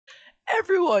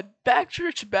Everyone,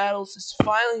 Backstretch Battles is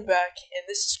finally back, and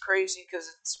this is crazy because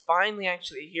it's finally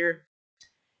actually here.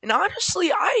 And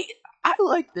honestly, I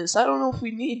like this. I don't know if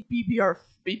we need BBR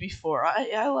BB4.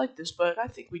 I like this, but I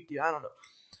think we do. I don't know.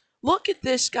 Look at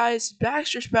this, guys.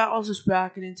 Backstretch Battles is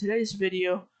back, and in today's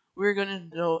video, we're gonna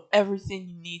know everything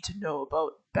you need to know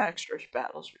about Backstretch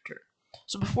Battles return.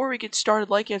 So before we get started,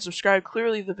 like and subscribe.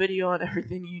 Clearly, the video on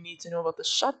everything you need to know about the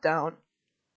shutdown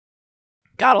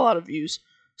got a lot of views.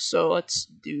 So let's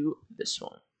do this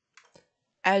one.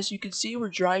 As you can see, we're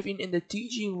driving in the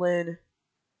DG Lin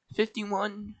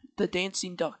 51, the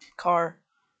Dancing Duck car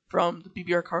from the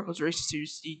BBR Car Codes Racing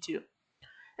Series D2.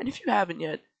 And if you haven't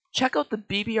yet, check out the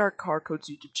BBR Car Codes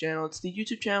YouTube channel. It's the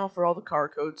YouTube channel for all the car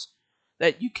codes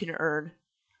that you can earn.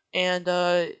 And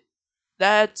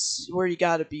that's where you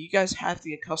gotta be. You guys have to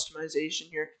get customization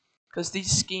here, because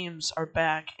these schemes are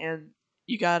back, and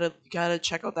you gotta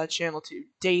check out that channel too.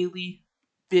 Daily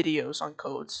videos on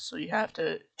codes, so you have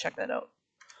to check that out.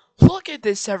 Look at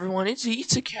this, everyone. It's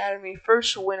Eats Academy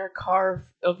first winner car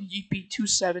of Yeepy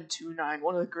 2729,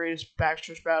 one of the greatest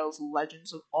Backstretch Battles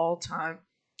legends of all time.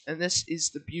 And this is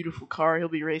the beautiful car. He'll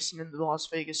be racing in the Las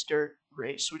Vegas Dirt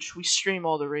race, which we stream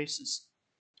all the races.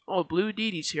 Oh, Blue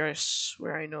Didi's here. I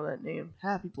swear I know that name.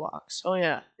 Happy Blocks. Oh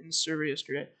yeah, in the survey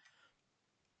yesterday.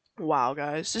 Wow,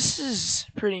 guys, this is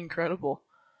pretty incredible.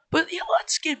 But yeah,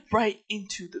 let's get right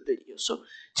into the video. So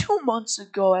 2 months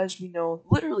ago, as we know,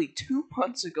 literally 2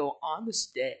 months ago on this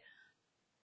day,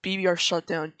 BBR shut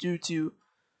down due to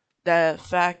the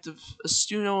fact of a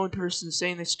student-owned person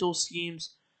saying they stole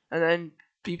schemes, and then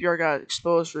BBR got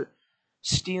exposed for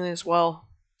stealing as well,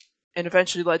 and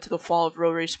eventually led to the fall of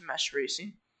road race mesh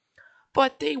racing.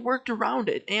 But they worked around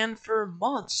it, and for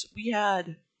months we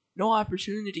had no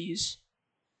opportunities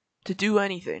to do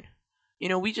anything.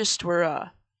 We just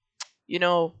were,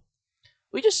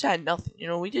 we just had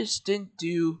nothing. We just didn't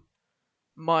do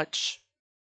much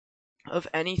of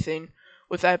anything.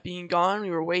 With that being gone,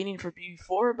 we were waiting for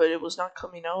BB4, but it was not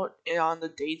coming out on the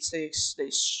dates they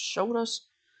showed us.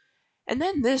 And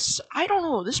then this, I don't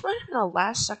know, this might have been a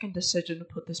last second decision to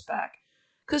put this back.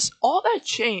 Because all that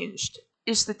changed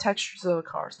is the textures of the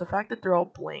cars, the fact that they're all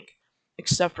blank,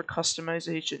 except for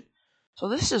customization. So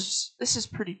this is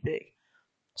pretty big.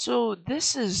 So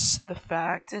this is the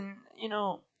fact, and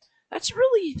there's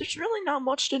really not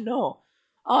much to know.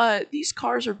 These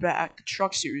cars are back, the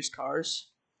Truck Series cars.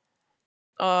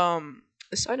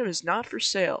 This item is not for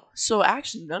sale. So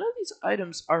actually, none of these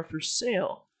items are for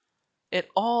sale at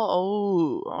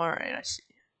all. Oh, all right, I see.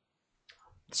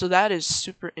 So that is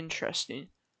super interesting.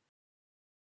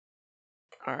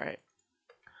 All right.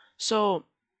 So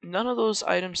none of those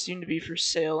items seem to be for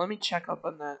sale. Let me check up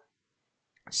on that.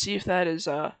 See if that is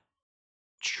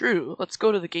true. Let's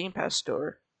go to the Game Pass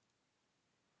store.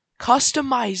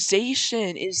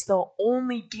 Customization is the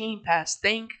only Game Pass.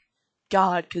 Thank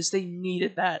God, because they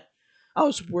needed that. I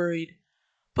was worried.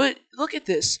 But look at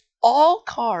this. All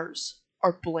cars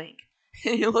are blank.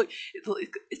 And you look,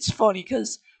 it's funny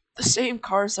because the same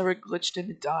cars that were glitched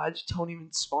into Dodge don't even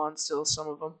spawn still, some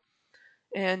of them.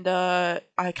 And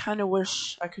I kind of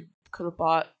wish I could have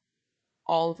bought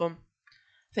all of them.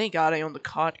 Thank God I own the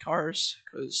COD cars,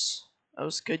 because that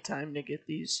was a good time to get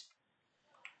these.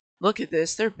 Look at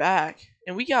this, they're back.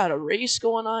 And we got a race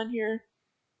going on here.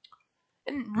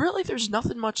 And really, there's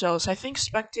nothing much else. I think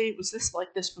Spectate was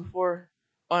like this before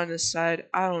on this side.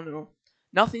 I don't know.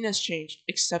 Nothing has changed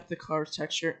except the car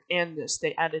texture and this.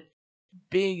 They added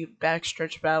big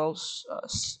Backstretch Battles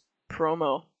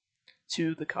promo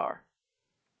to the car.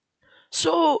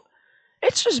 So,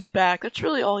 it's just back. That's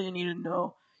really all you need to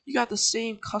know. You got the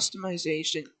same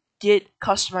customization. Get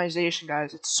customization,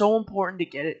 guys. It's so important to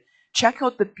get it. Check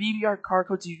out the BBR Car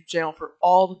Codes YouTube channel for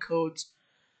all the codes.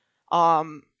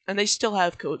 And they still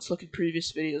have codes. Look at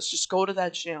previous videos. Just go to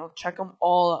that channel. Check them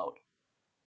all out.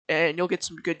 And you'll get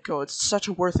some good codes. It's such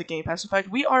a worth it Game Pass. In fact,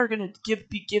 we are going to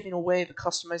be giving away the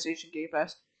customization Game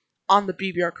Pass on the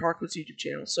BBR Car Codes YouTube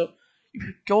channel. So you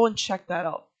should go and check that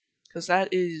out, because that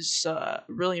is a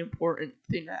really important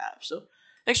thing to have. So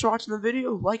thanks for watching the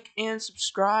video. Like and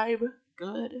subscribe.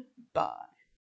 Goodbye.